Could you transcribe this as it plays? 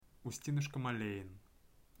Устинушка Малеин.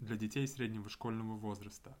 Для детей среднего школьного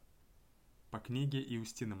возраста. По книге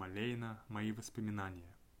Иустина Малеина «Мои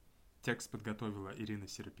воспоминания». Текст подготовила Ирина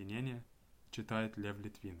Серапинене, читает Лев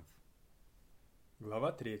Литвинов.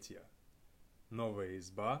 Глава 3. Новая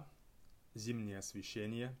изба, зимнее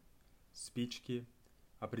освещение, спички,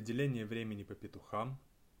 определение времени по петухам,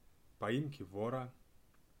 поимки вора,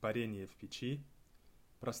 парение в печи,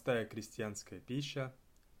 простая крестьянская пища,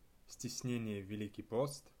 стеснение Великий,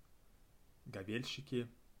 пост, Говельщики,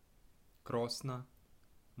 Кросна,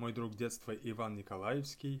 мой друг детства Иван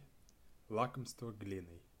Николаевский, Лакомство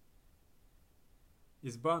глиной.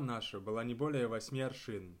 Изба наша была не более 8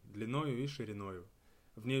 аршин, длиною и шириною.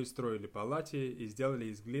 В ней устроили палати и сделали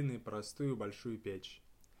из глины простую большую печь.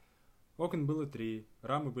 Окон было 3,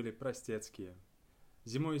 рамы были простецкие.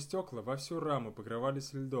 Зимой стекла во всю раму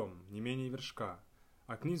покрывались льдом, не менее вершка,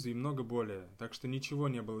 а к низу и много более, так что ничего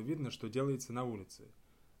не было видно, что делается на улице,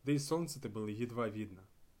 да и солнце-то было едва видно.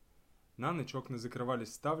 На ночь окна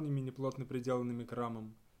закрывались ставнями, неплотно приделанными к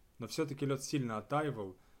рамам, но все-таки лед сильно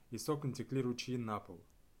оттаивал, и с окон текли ручьи на пол.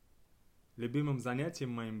 Любимым занятием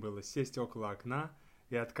моим было сесть около окна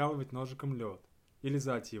и откалывать ножиком лед, и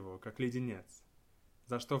лизать его, как леденец,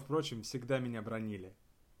 за что, впрочем, всегда меня бранили.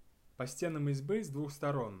 По стенам избы с 2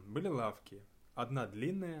 сторон были лавки, одна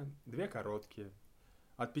длинная, 2 короткие.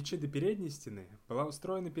 От печи до передней стены была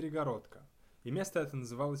устроена перегородка, и место это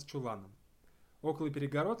называлось чуланом. Около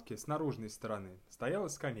перегородки, с наружной стороны, стояла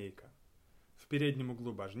скамейка. В переднем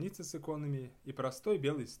углу божница с иконами и простой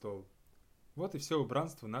белый стол. Вот и все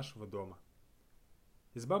убранство нашего дома.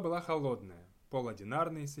 Изба была холодная, пол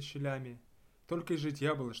одинарный со щелями, только и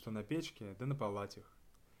житья было, что на печке, да на палатях.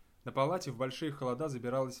 На палате в большие холода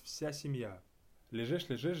забиралась вся семья.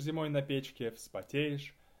 Лежишь зимой на печке,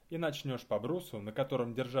 вспотеешь и начнешь по брусу, на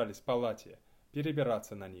котором держались палати,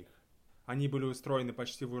 перебираться на них. Они были устроены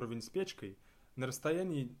почти в уровень с печкой, на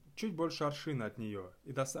расстоянии чуть больше аршина от нее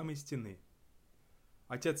и до самой стены.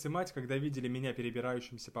 Отец и мать, когда видели меня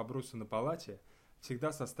перебирающимся по брусу на палате,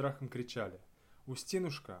 всегда со страхом кричали: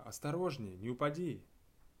 «Устинушка, осторожнее, не упади!»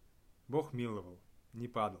 Бог миловал, не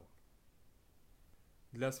падал.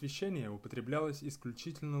 Для освещения употреблялась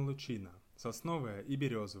исключительно лучина, сосновая и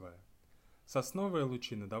березовая. Сосновая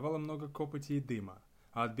лучина давала много копоти и дыма,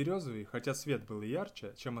 а от березовой, хотя свет был и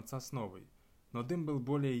ярче, чем от сосновой, но дым был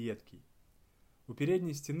более едкий. У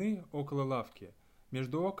передней стены, около лавки,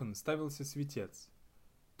 между окон ставился светец.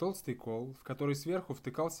 Толстый кол, в который сверху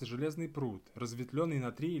втыкался железный прут, разветвленный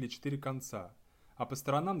на 3 или 4 конца, а по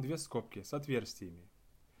сторонам 2 скобки с отверстиями.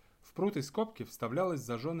 В прут и скобки вставлялась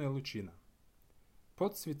зажженная лучина.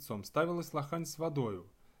 Под светцом ставилась лохань с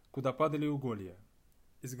водою, куда падали уголья.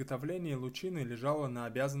 Изготовление лучины лежало на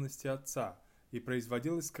обязанности отца и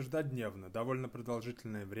производилось каждодневно, довольно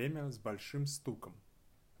продолжительное время, с большим стуком.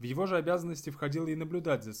 В его же обязанности входило и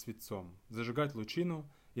наблюдать за светцом, зажигать лучину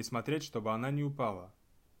и смотреть, чтобы она не упала.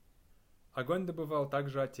 Огонь добывал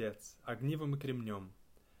также отец, огнивом и кремнем.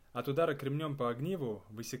 От удара кремнем по огниву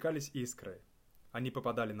высекались искры. Они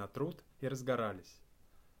попадали на труд и разгорались.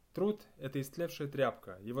 Труд – это истлевшая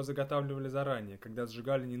тряпка, его заготавливали заранее, когда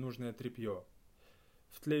сжигали ненужное тряпье.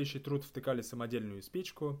 В тлеющий труд втыкали самодельную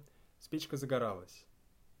спичку, спичка загоралась.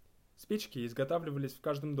 Спички изготавливались в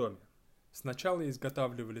каждом доме. Сначала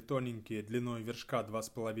изготавливали тоненькие длиной вершка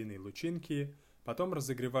 2,5 лучинки, потом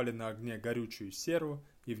разогревали на огне горючую серу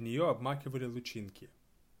и в нее обмакивали лучинки.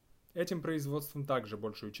 Этим производством также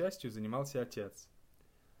большую частью занимался отец.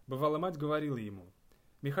 Бывало, мать говорила ему: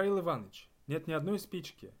 «Михаил Иванович, нет ни одной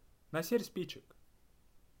спички, на серь спичек».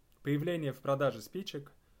 Появление в продаже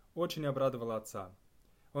спичек очень обрадовало отца.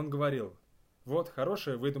 Он говорил: «Вот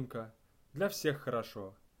хорошая выдумка, для всех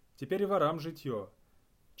хорошо, теперь и ворам житье.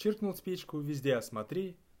 Чиркнул спичку, везде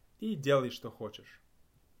осмотри и делай, что хочешь».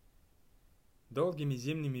 Долгими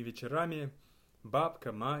зимними вечерами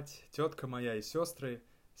бабка, мать, тетка моя и сестры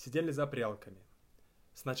сидели за прялками.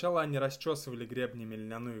 Сначала они расчесывали гребнями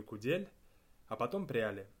льняную кудель, а потом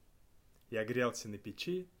пряли. Я грелся на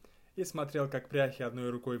печи и смотрел, как пряхи одной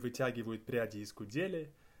рукой вытягивают пряди из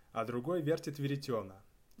кудели, а другой вертит веретена,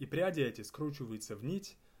 и пряди эти скручиваются в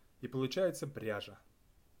нить, и получается пряжа.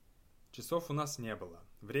 Часов у нас не было,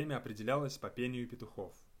 время определялось по пению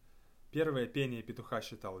петухов. Первое пение петуха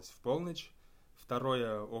считалось в полночь,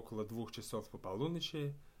 второе около 2 часов по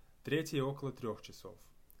полуночи, третье около 3 часов.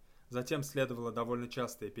 Затем следовало довольно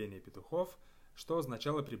частое пение петухов, что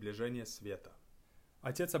означало приближение света.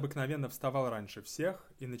 Отец обыкновенно вставал раньше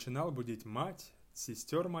всех и начинал будить мать,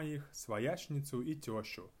 сестер моих, своячницу и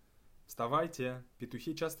тещу. «Вставайте,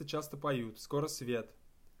 петухи часто-часто поют, скоро свет».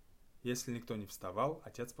 Если никто не вставал,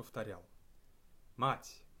 отец повторял: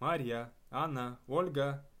 «Мать, Марья, Анна,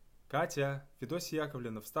 Ольга, «Катя, Федосья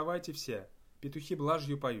Яковлевна, вставайте все! Петухи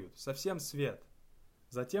блажью поют, совсем свет!»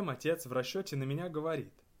 Затем отец в расчете на меня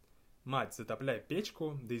говорит: «Мать, затопляй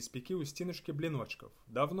печку, да испеки у стенушки блиночков,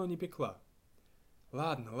 давно не пекла».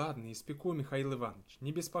 «Ладно, ладно, испеку, Михаил Иванович,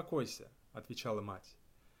 не беспокойся», — отвечала мать.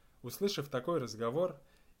 Услышав такой разговор,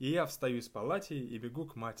 и я встаю из палати и бегу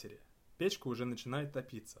к матери. Печка уже начинает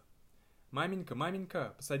топиться. «Маменька,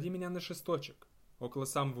 маменька, посади меня на шесточек, около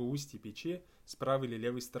самого устья печи, с правой или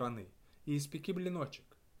левой стороны, и испеки блиночек».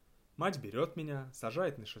 Мать берет меня,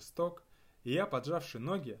 сажает на шесток, и я, поджавши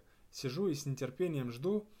ноги, сижу и с нетерпением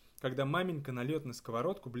жду, когда маменька нальет на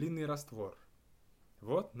сковородку блинный раствор.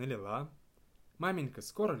 Вот, налила. «Маменька,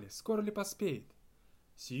 скоро ли поспеет?»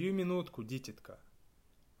 «Сию минутку, дитятка».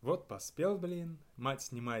 Вот поспел блин, мать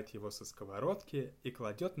снимает его со сковородки и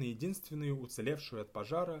кладет на единственную уцелевшую от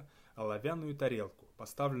пожара оловянную тарелку,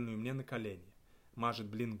 поставленную мне на колени, мажет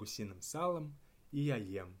блин гусиным салом, и я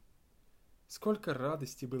ем. Сколько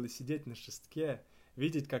радости было сидеть на шестке,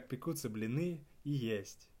 видеть, как пекутся блины, и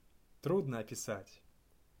есть. Трудно описать.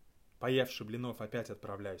 Поевши блинов, опять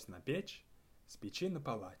отправляюсь на печь, с печи на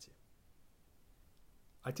палате.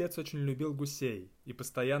 Отец очень любил гусей и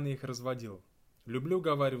постоянно их разводил. «Люблю, —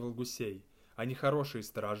 говаривал, — гусей, они хорошие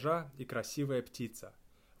сторожа и красивая птица.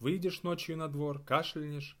 Выйдешь ночью на двор,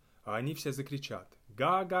 кашлянешь, а они все закричат: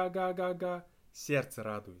 га-га-га-га-га, сердце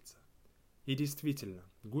радуется». И действительно,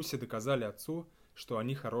 гуси доказали отцу, что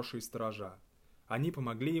они хорошие сторожа. Они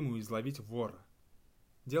помогли ему изловить вора.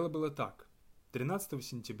 Дело было так. 13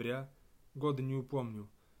 сентября, года не упомню,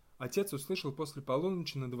 отец услышал после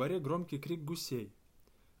полуночи на дворе громкий крик гусей.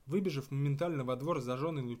 Выбежав моментально во двор с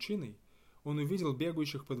зажженной лучиной, он увидел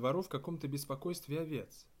бегающих по двору в каком-то беспокойстве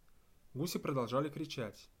овец. Гуси продолжали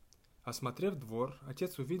кричать. Осмотрев двор,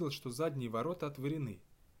 отец увидел, что задние ворота отворены.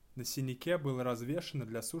 На сеняке было развешено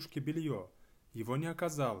для сушки белье. Его не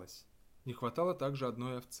оказалось. Не хватало также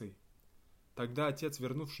одной овцы. Тогда отец,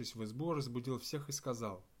 вернувшись в избу, разбудил всех и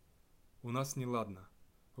сказал: «У нас неладно.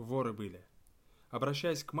 Воры были».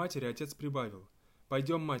 Обращаясь к матери, отец прибавил: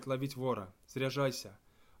 «Пойдем, мать, ловить вора. Сряжайся.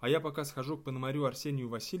 А я пока схожу к пономарю Арсению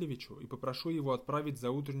Васильевичу и попрошу его отправить за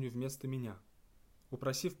утреннюю вместо меня».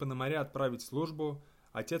 Упросив пономаря отправить службу,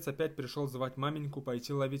 отец опять пришел звать маменьку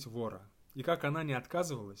пойти ловить вора. И как она не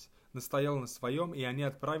отказывалась, настоял на своем, и они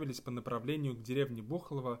отправились по направлению к деревне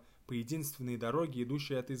Бухлова по единственной дороге,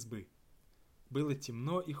 идущей от избы. Было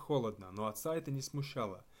темно и холодно, но отца это не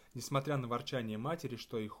смущало, несмотря на ворчание матери,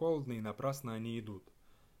 что и холодно, и напрасно они идут.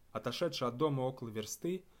 Отошедши от дома около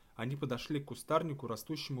версты, они подошли к кустарнику,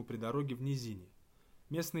 растущему при дороге в низине.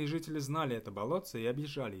 Местные жители знали это болотце и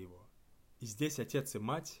объезжали его. И здесь отец и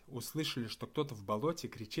мать услышали, что кто-то в болоте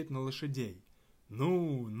кричит на лошадей: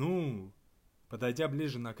 «Ну, ну!». Подойдя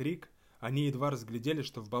ближе на крик, они едва разглядели,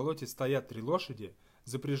 что в болоте стоят 3 лошади,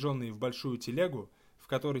 запряженные в большую телегу, в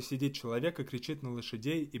которой сидит человек и кричит на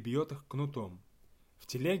лошадей и бьет их кнутом. В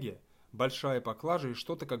телеге большая поклажа и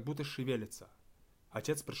что-то как будто шевелится.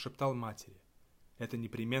 Отец прошептал матери: «Это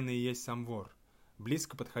непременно и есть сам вор.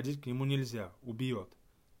 Близко подходить к нему нельзя, убьет.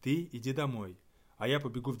 Ты иди домой, а я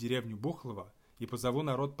побегу в деревню Бухлова и позову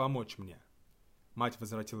народ помочь мне». Мать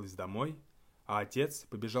возвратилась домой, а отец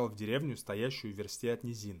побежал в деревню, стоящую в версте от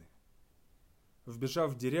низины.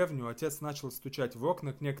 Вбежав в деревню, отец начал стучать в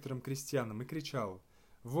окна к некоторым крестьянам и кричал: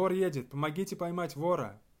 «Вор едет, помогите поймать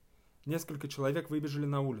вора!». Несколько человек выбежали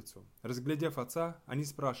на улицу. Разглядев отца, они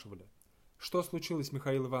спрашивали: «Что случилось,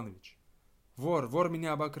 Михаил Иванович?» Вор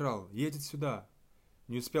меня обокрал, едет сюда».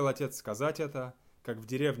 Не успел отец сказать это, как в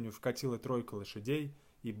деревню вкатила 3 лошадей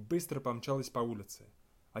и быстро помчалась по улице.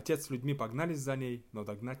 Отец с людьми погнались за ней, но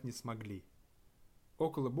догнать не смогли.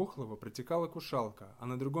 Около Бухлова протекала Кушалка, а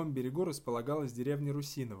на другом берегу располагалась деревня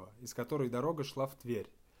Русинова, из которой дорога шла в Тверь.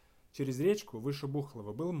 Через речку выше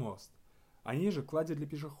Бухлова был мост, а ниже клади для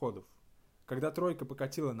пешеходов. Когда 3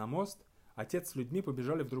 покатила на мост, отец с людьми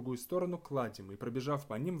побежали в другую сторону к кладям и, пробежав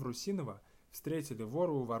по ним в Русиново, встретили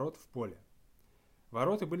вора у ворот в поле.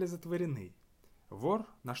 Ворота были затворены. Вор,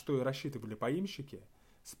 на что и рассчитывали поимщики,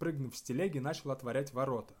 спрыгнув с телеги, начал отворять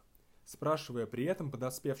ворота, спрашивая при этом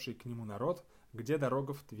подоспевший к нему народ, где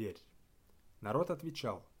дорога в Тверь. Народ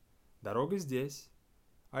отвечал: «Дорога здесь».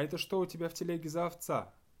 «А это что у тебя в телеге за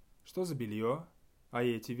овца? Что за белье? А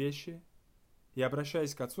эти вещи?» И,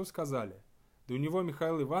 обращаясь к отцу, сказали: «Да у него,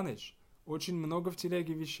 Михаил Иванович, очень много в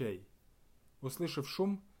телеге вещей». Услышав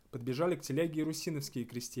шум, подбежали к телеге и русиновские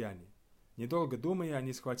крестьяне. Недолго думая,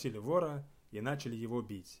 они схватили вора и начали его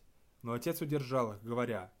бить. Но отец удержал их,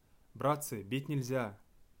 говоря: «Братцы, бить нельзя,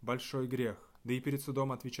 большой грех, да и перед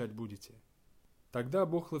судом отвечать будете». Тогда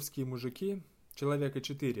бухловские мужики, человека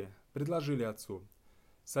 4, предложили отцу: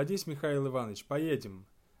 «Садись, Михаил Иванович, поедем,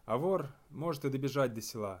 а вор может и добежать до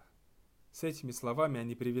села». С этими словами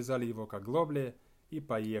они привязали его к оглобле и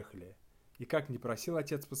поехали. И как ни просил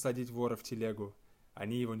отец посадить вора в телегу,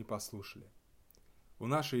 они его не послушали. У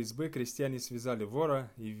нашей избы крестьяне связали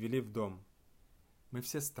вора и ввели в дом. Мы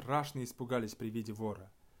все страшно испугались при виде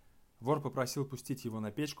вора. Вор попросил пустить его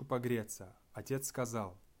на печку погреться. Отец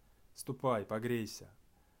сказал: «Ступай, погрейся».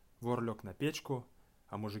 Вор лег на печку,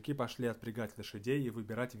 а мужики пошли отпрягать лошадей и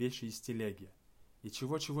выбирать вещи из телеги. И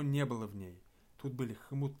чего-чего не было в ней. Тут были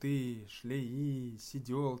хомуты, шлеи,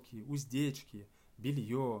 сиделки, уздечки,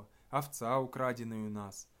 белье, овца, украденная у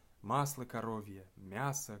нас, масло коровье,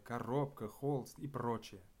 мясо, коробка, холст и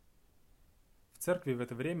прочее. В церкви в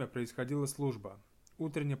это время происходила служба,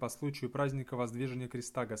 утренняя по случаю праздника Воздвижения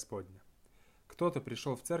Креста Господня. Кто-то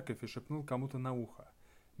пришел в церковь и шепнул кому-то на ухо: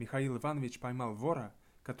 «Михаил Иванович поймал вора,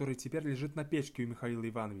 который теперь лежит на печке у Михаила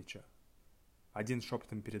Ивановича». Один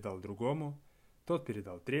шепотом передал другому, тот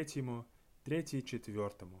передал третьему, третий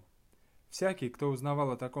четвертому. Всякий, кто узнавал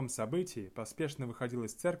о таком событии, поспешно выходил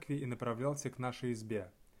из церкви и направлялся к нашей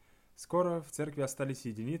избе. Скоро в церкви остались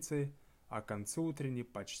единицы, а к концу утренней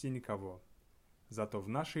почти никого. Зато в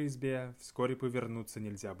нашей избе вскоре повернуться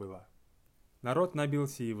нельзя было. Народ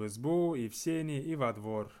набился и в избу, и в сени, и во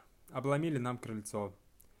двор. Обломили нам крыльцо.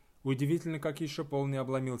 Удивительно, как еще полный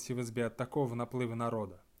обломился в избе от такого наплыва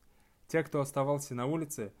народа. Те, кто оставался на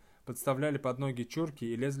улице, подставляли под ноги чурки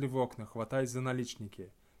и лезли в окна, хватаясь за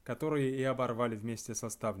наличники, которые и оборвали вместе со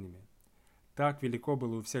ставнями. Так велико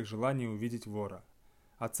было у всех желание увидеть вора.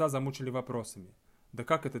 Отца замучили вопросами: «Да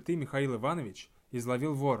как это ты, Михаил Иванович,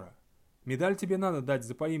 изловил вора? Медаль тебе надо дать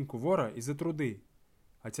за поимку вора и за труды».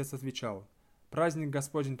 Отец отвечал: «Праздник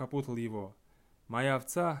Господень попутал его. Моя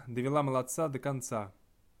овца довела молодца до конца».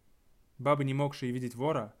 Бабы, не могшие видеть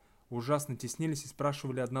вора, ужасно теснились и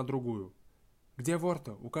спрашивали одна другую: «Где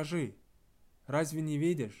вор-то? Укажи». «Разве не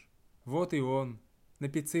видишь? Вот и он. На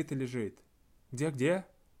пецы-то лежит». «Где-где?»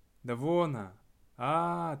 «Да вон,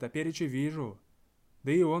 топереча вижу.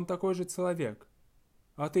 Да и он такой же человек.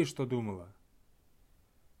 А ты что думала?»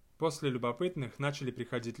 После любопытных начали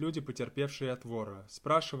приходить люди, потерпевшие от вора,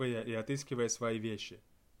 спрашивая и отыскивая свои вещи.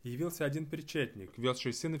 Явился один причетник,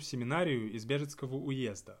 везший сына в семинарию из Бежецкого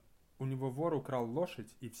уезда. У него вор украл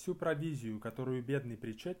лошадь и всю провизию, которую бедный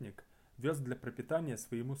причетник вез для пропитания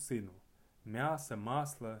своему сыну. Мясо,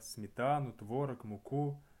 масло, сметану, творог,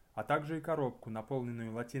 муку, а также и коробку,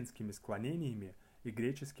 наполненную латинскими склонениями и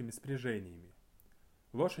греческими спряжениями.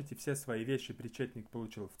 Лошадь и все свои вещи причетник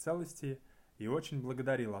получил в целости и очень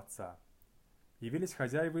благодарил отца. Явились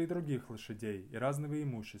хозяева и других лошадей, и разного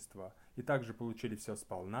имущества, и также получили все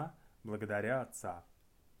сполна, благодаря отца.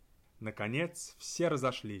 Наконец, все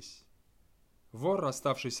разошлись. Вор,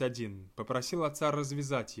 оставшись один, попросил отца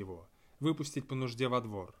развязать его, выпустить по нужде во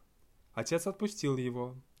двор. Отец отпустил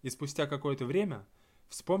его, и спустя какое-то время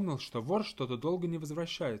вспомнил, что вор что-то долго не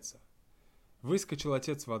возвращается. Выскочил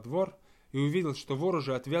отец во двор и увидел, что вор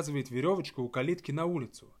уже отвязывает веревочку у калитки на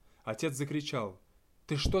улицу. Отец закричал: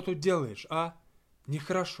 «Ты что тут делаешь, а?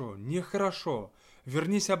 Нехорошо, нехорошо!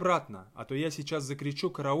 Вернись обратно, а то я сейчас закричу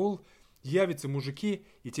караул, явятся мужики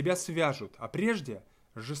и тебя свяжут, а прежде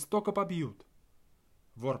жестоко побьют».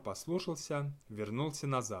 Вор послушался, вернулся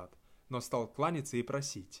назад, но стал кланяться и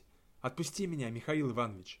просить: «Отпусти меня, Михаил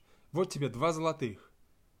Иванович, вот тебе 2 золотых».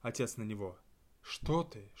 Отец на него: «Что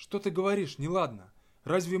ты говоришь, неладно?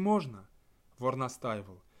 Разве можно?» Вор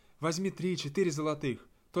настаивал: «Возьми 3-4 золотых,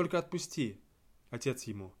 только отпусти». Отец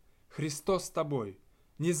ему: «Христос с тобой,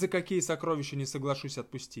 ни за какие сокровища не соглашусь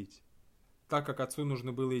отпустить». Так как отцу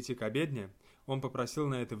нужно было идти к обедне, он попросил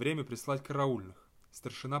на это время прислать караульных.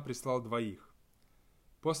 Старшина прислал 2.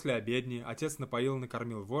 После обедни отец напоил и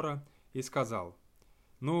накормил вора и сказал: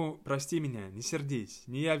 «Ну, прости меня, не сердись,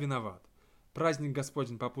 не я виноват. Праздник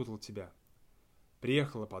Господень попутал тебя».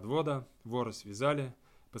 Приехала подвода, вора связали,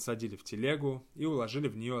 посадили в телегу и уложили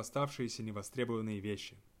в нее оставшиеся невостребованные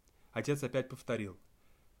вещи. Отец опять повторил: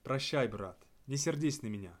 «Прощай, брат, не сердись на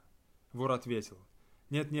меня». Вор ответил: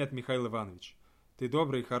 «Нет-нет, Михаил Иванович, ты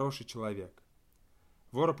добрый и хороший человек».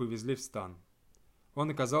 Вора повезли в стан. Он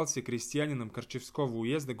оказался крестьянином Корчевского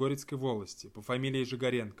уезда Горецкой волости по фамилии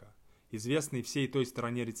Жигоренко, известный всей той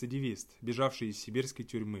стороне рецидивист, бежавший из сибирской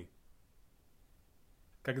тюрьмы.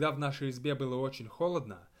 Когда в нашей избе было очень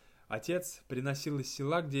холодно, отец приносил из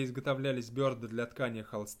села, где изготовлялись берды для ткания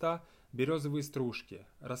холста, березовые стружки,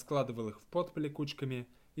 раскладывал их в подполе кучками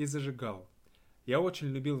и зажигал. Я очень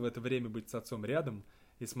любил в это время быть с отцом рядом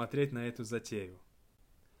и смотреть на эту затею.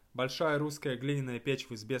 Большая русская глиняная печь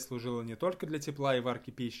в избе служила не только для тепла и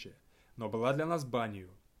варки пищи, но была для нас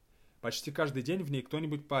банью. Почти каждый день в ней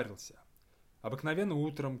кто-нибудь парился. Обыкновенно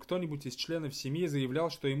утром кто-нибудь из членов семьи заявлял,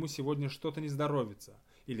 что ему сегодня что-то не здоровится,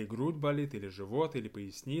 или грудь болит, или живот, или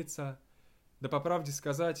поясница. Да по правде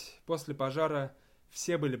сказать, после пожара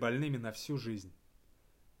все были больными на всю жизнь.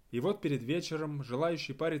 И вот перед вечером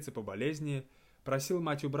желающий париться по болезни просил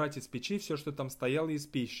мать убрать из печи все, что там стояло из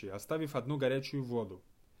пищи, оставив одну горячую воду.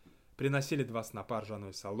 Приносили 2 снопа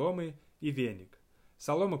ржаной соломы и веник.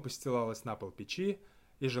 Солома постилалась на пол печи,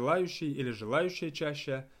 и желающий или желающая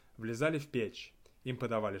чаще влезали в печь. Им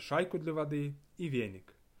подавали шайку для воды и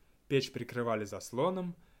веник. Печь прикрывали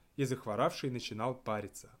заслоном, и захворавший начинал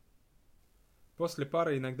париться. После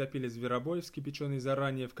пары иногда пили зверобой, вскипяченный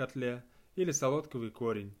заранее в котле, или солодковый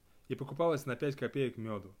корень, и покупалось на 5 копеек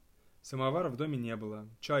меду. Самовара в доме не было,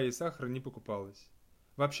 чая и сахара не покупалось.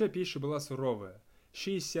 Вообще пища была суровая.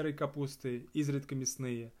 Щи из серой капусты, изредка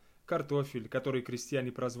мясные, картофель, который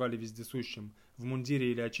крестьяне прозвали вездесущим, в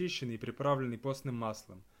мундире или очищенный и приправленный постным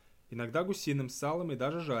маслом, иногда гусиным салом и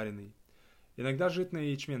даже жареный, иногда житная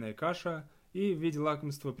ячменная каша и в виде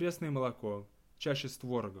лакомства пресное молоко, чаще с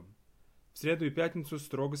творогом. В среду и пятницу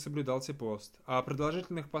строго соблюдался пост, а о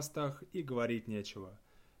продолжительных постах и говорить нечего.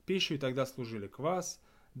 Пищей тогда служили квас,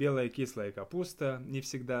 белая кислая капуста, не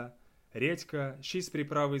всегда, редька, щи с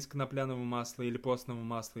приправой из конопляного масла или постного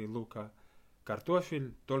масла и лука,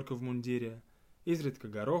 картофель, только в мундире, изредка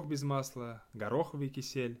горох без масла, гороховый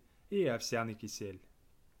кисель и овсяный кисель.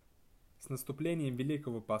 С наступлением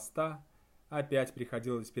Великого Поста опять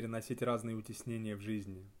приходилось переносить разные утеснения в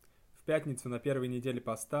жизни. В пятницу на первой неделе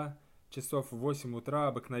поста часов в 8 утра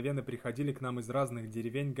обыкновенно приходили к нам из разных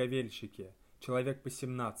деревень говельщики, человек по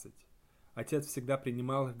 17. Отец всегда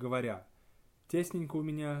принимал их, говоря: «Тесненько у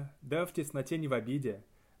меня, да в тесноте не в обиде.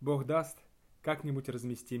 Бог даст, как-нибудь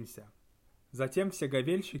разместимся». Затем все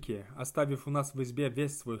говельщики, оставив у нас в избе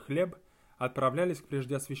весь свой хлеб, отправлялись к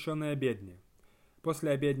прежде освещенной обедне.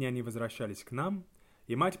 После обедни они возвращались к нам,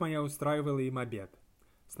 и мать моя устраивала им обед.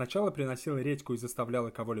 Сначала приносила редьку и заставляла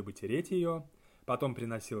кого-либо тереть ее, потом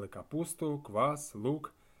приносила капусту, квас,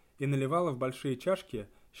 лук и наливала в большие чашки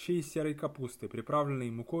щи из серой капусты,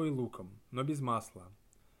 приправленные мукой и луком, но без масла.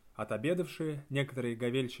 Отобедавшие, некоторые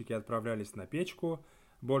говельщики отправлялись на печку,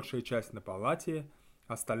 большая часть на палате,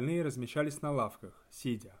 остальные размещались на лавках,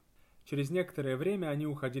 сидя. Через некоторое время они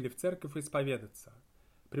уходили в церковь исповедаться.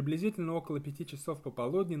 Приблизительно около 5 часов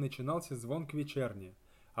пополудни начинался звон к вечерне,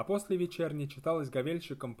 а после вечерни читалось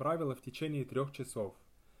говельщикам правило в течение 3 часов.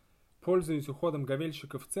 Пользуясь уходом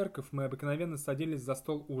говельщиков в церковь, мы обыкновенно садились за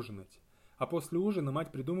стол ужинать, а после ужина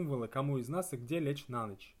мать придумывала, кому из нас и где лечь на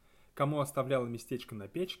ночь, кому оставляла местечко на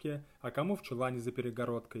печке, а кому в чулане за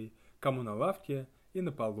перегородкой, кому на лавке и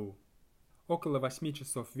на полу. Около 8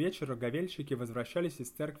 часов вечера говельщики возвращались из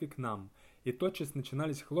церкви к нам, и тотчас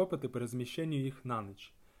начинались хлопоты по размещению их на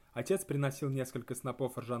ночь. Отец приносил несколько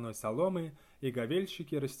снопов ржаной соломы, и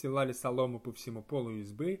говельщики расстилали солому по всему полу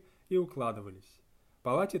избы и укладывались.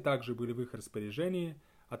 Палати также были в их распоряжении,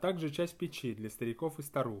 а также часть печи для стариков и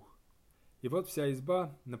старух. И вот вся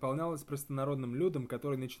изба наполнялась простонародным людом,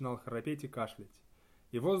 который начинал храпеть и кашлять.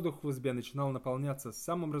 И воздух в избе начинал наполняться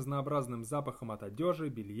самым разнообразным запахом от одежи,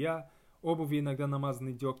 белья, обуви, иногда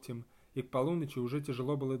намазанной дегтем, и к полуночи уже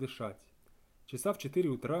тяжело было дышать. Часа в 4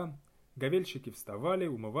 утра говельщики вставали,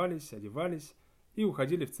 умывались, одевались и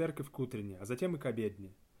уходили в церковь к утренне, а затем и к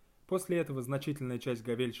обедне. После этого значительная часть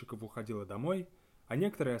говельщиков уходила домой, а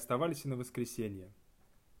некоторые оставались и на воскресенье.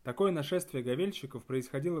 Такое нашествие говельщиков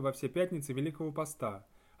происходило во все пятницы Великого Поста,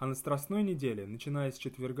 а на Страстной неделе, начиная с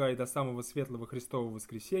четверга и до самого светлого Христового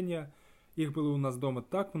воскресенья, их было у нас дома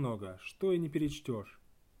так много, что и не перечтешь.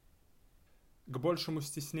 К большему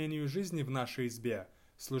стеснению жизни в нашей избе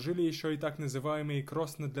служили еще и так называемые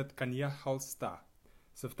кросна для тканья холста.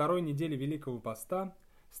 Со второй недели Великого Поста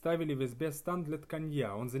ставили в избе стан для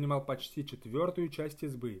тканья, он занимал почти 1/4 часть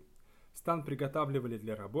избы. Стан приготавливали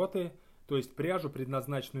для работы, то есть пряжу,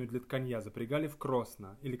 предназначенную для тканья, запрягали в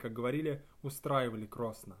кросна, или, как говорили, устраивали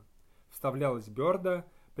кросна. Вставлялась берда,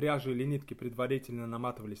 пряжа или нитки предварительно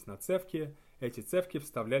наматывались на цевки, эти цевки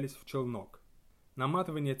вставлялись в челнок.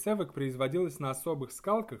 Наматывание цевок производилось на особых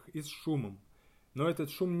скалках и с шумом. Но этот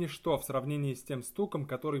шум ничто в сравнении с тем стуком,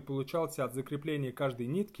 который получался от закрепления каждой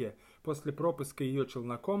нитки после пропуска ее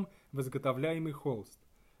челноком в изготовляемый холст.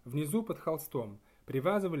 Внизу под холстом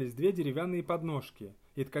привязывались 2 деревянные подножки,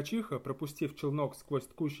 и ткачиха, пропустив челнок сквозь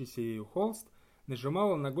ткущийся ею холст,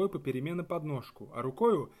 нажимала ногой попеременно подножку, а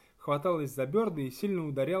рукою хваталась за берды и сильно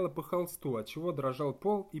ударяла по холсту, отчего дрожал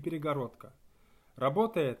пол и перегородка.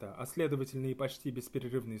 Работа эта, а следовательно и почти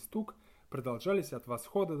бесперерывный стук, продолжались от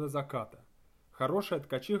восхода до заката. Хорошая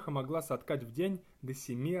ткачиха могла соткать в день до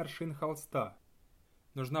 7 аршин холста.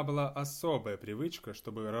 Нужна была особая привычка,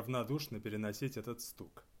 чтобы равнодушно переносить этот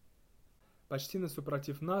стук. Почти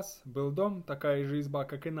насупротив нас был дом, такая же изба,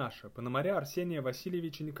 как и наша, пономаря Арсения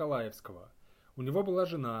Васильевича Николаевского. У него была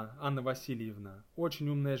жена, Анна Васильевна, очень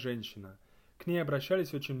умная женщина. К ней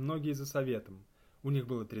обращались очень многие за советом. У них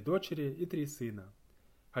было 3 дочери и 3 сына.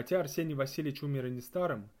 Хотя Арсений Васильевич умер и не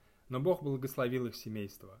старым, но Бог благословил их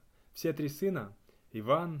семейство. Все 3 сына,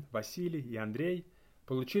 Иван, Василий и Андрей,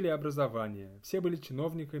 получили образование. Все были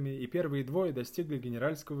чиновниками, и первые 2 достигли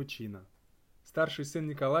генеральского чина. Старший сын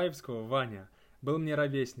Николаевского, Ваня, был мне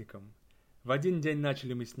ровесником. В один день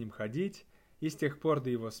начали мы с ним ходить, и с тех пор до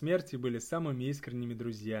его смерти были самыми искренними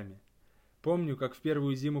друзьями. Помню, как в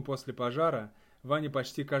первую зиму после пожара Ваня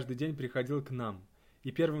почти каждый день приходил к нам,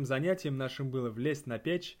 и первым занятием нашим было влезть на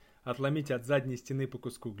печь, отломить от задней стены по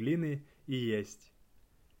куску глины и есть.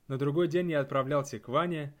 На другой день я отправлялся к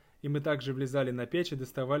Ване, и мы также влезали на печь и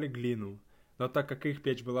доставали глину, но так как их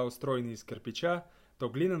печь была устроена из кирпича, то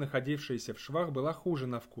глина, находившаяся в швах, была хуже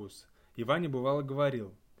на вкус, и Ваня бывало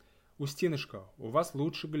говорил: «Устинушка, у вас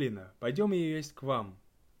лучше глина, пойдем ее есть к вам».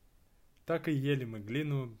 Так и ели мы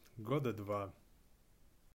глину 2 года.